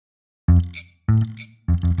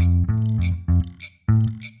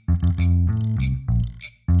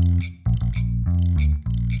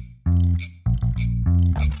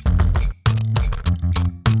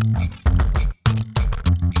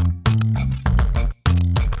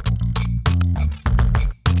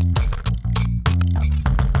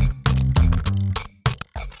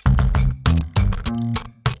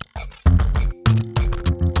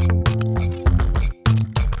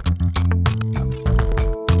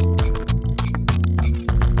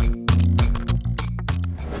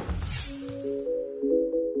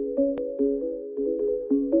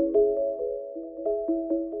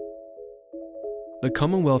The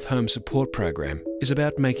Commonwealth Home Support Program is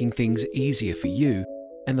about making things easier for you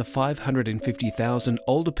and the 550,000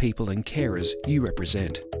 older people and carers you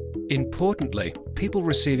represent. Importantly, people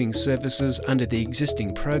receiving services under the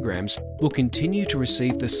existing programs will continue to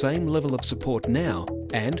receive the same level of support now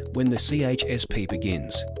and when the CHSP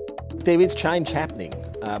begins. There is change happening,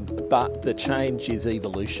 but the change is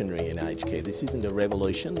evolutionary in aged care. This isn't a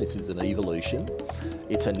revolution, this is an evolution.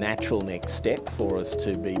 It's a natural next step for us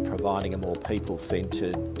to be providing a more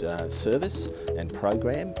people-centred service and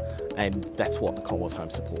program, and that's what the Commonwealth Home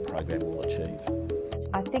Support Program will achieve.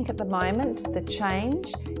 I think at the moment the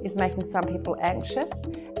change is making some people anxious,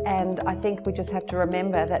 and I think we just have to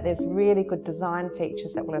remember that there's really good design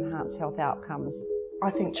features that will enhance health outcomes. I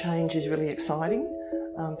think change is really exciting.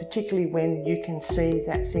 Particularly when you can see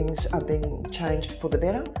that things are being changed for the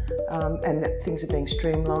better and that things are being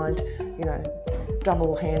streamlined, you know,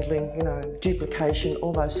 double handling, you know, duplication,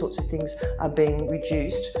 all those sorts of things are being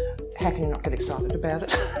reduced. How can you not get excited about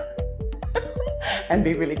it? And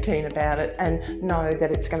be really keen about it and know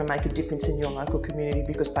that it's going to make a difference in your local community,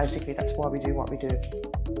 because basically that's why we do what we do.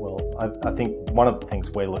 Well, I think one of the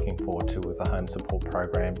things we're looking forward to with the Home Support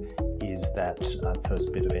Program is that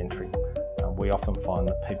first bit of entry. We often find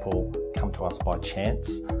that people come to us by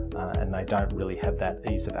chance and they don't really have that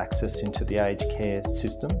ease of access into the aged care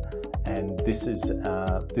system, and this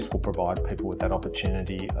will provide people with that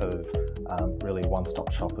opportunity of really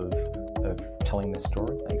one-stop shop of telling their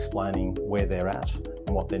story, explaining where they're at and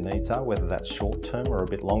what their needs are, whether that's short-term or a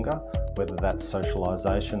bit longer, whether that's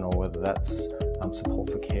socialisation or whether that's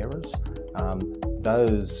support for carers.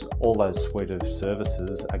 All those suite of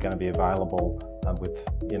services are going to be available via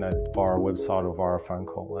a website or via a phone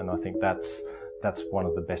call, and I think that's one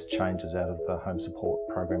of the best changes out of the Home Support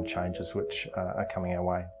Program changes which are coming our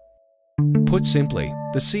way. Put simply,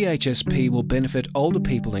 the CHSP will benefit older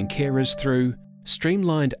people and carers through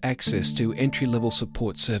streamlined access to entry-level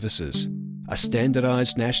support services, a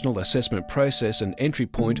standardised national assessment process and entry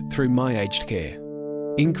point through My Aged Care,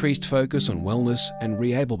 increased focus on wellness and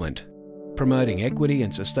reablement, promoting equity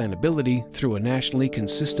and sustainability through a nationally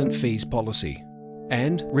consistent fees policy,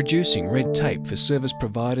 and reducing red tape for service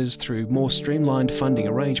providers through more streamlined funding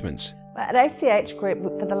arrangements. At ACH Group,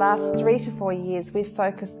 for the last 3 to 4 years, we've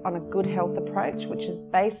focused on a good health approach, which is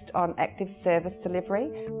based on active service delivery,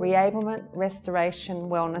 reablement, restoration,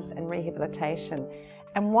 wellness and rehabilitation.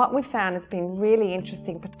 And what we've found has been really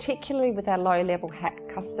interesting, particularly with our low-level HAC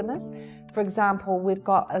customers. For example, we've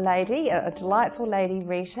got a delightful lady,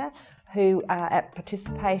 Rita, who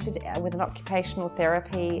participated with an occupational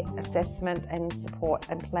therapy assessment and support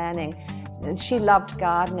and planning. And she loved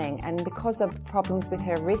gardening, and because of problems with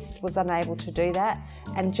her wrist was unable to do that,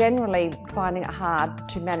 and generally finding it hard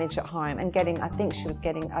to manage at home and I think she was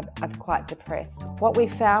getting quite depressed. What we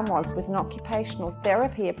found was with an occupational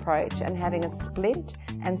therapy approach and having a splint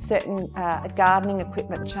and certain gardening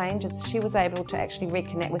equipment changes, she was able to actually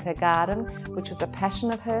reconnect with her garden, which was a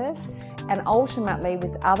passion of hers, and ultimately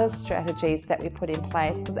with other strategies that we put in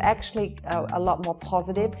place was actually a lot more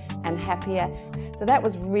positive and happier. So that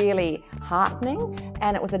was really heartening,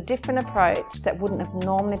 and it was a different approach that wouldn't have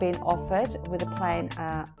normally been offered with a plain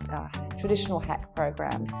traditional HAC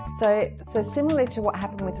program. So similarly to what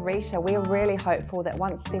happened with Rita, we're really hopeful that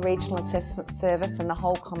once the Regional Assessment Service and the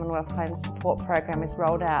whole Commonwealth Home Support Program is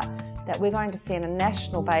rolled out, that we're going to see on a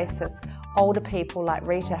national basis older people like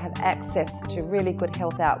Rita have access to really good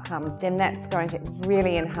health outcomes. Then that's going to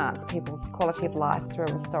really enhance people's quality of life through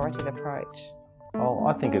a restorative approach. Well,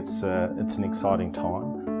 I think it's an exciting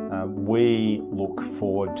time. We look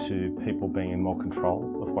forward to people being in more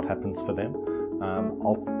control of what happens for them.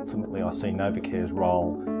 Ultimately, I see Novacare's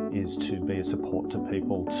role is to be a support to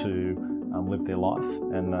people to live their life,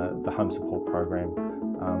 and the Home Support Program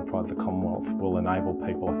by the Commonwealth will enable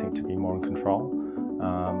people, I think, to be more in control.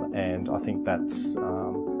 And I think that's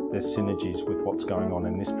there's synergies with what's going on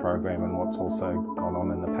in this program and what's also gone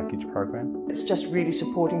on in the package program. It's just really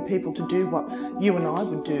supporting people to do what you and I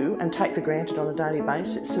would do and take for granted on a daily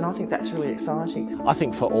basis, and I think that's really exciting. I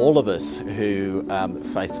think for all of us who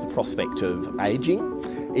face the prospect of ageing,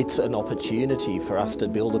 it's an opportunity for us to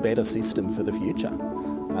build a better system for the future.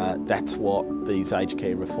 That's what these aged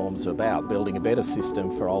care reforms are about, building a better system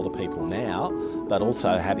for older people now, but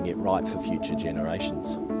also having it right for future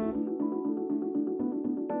generations.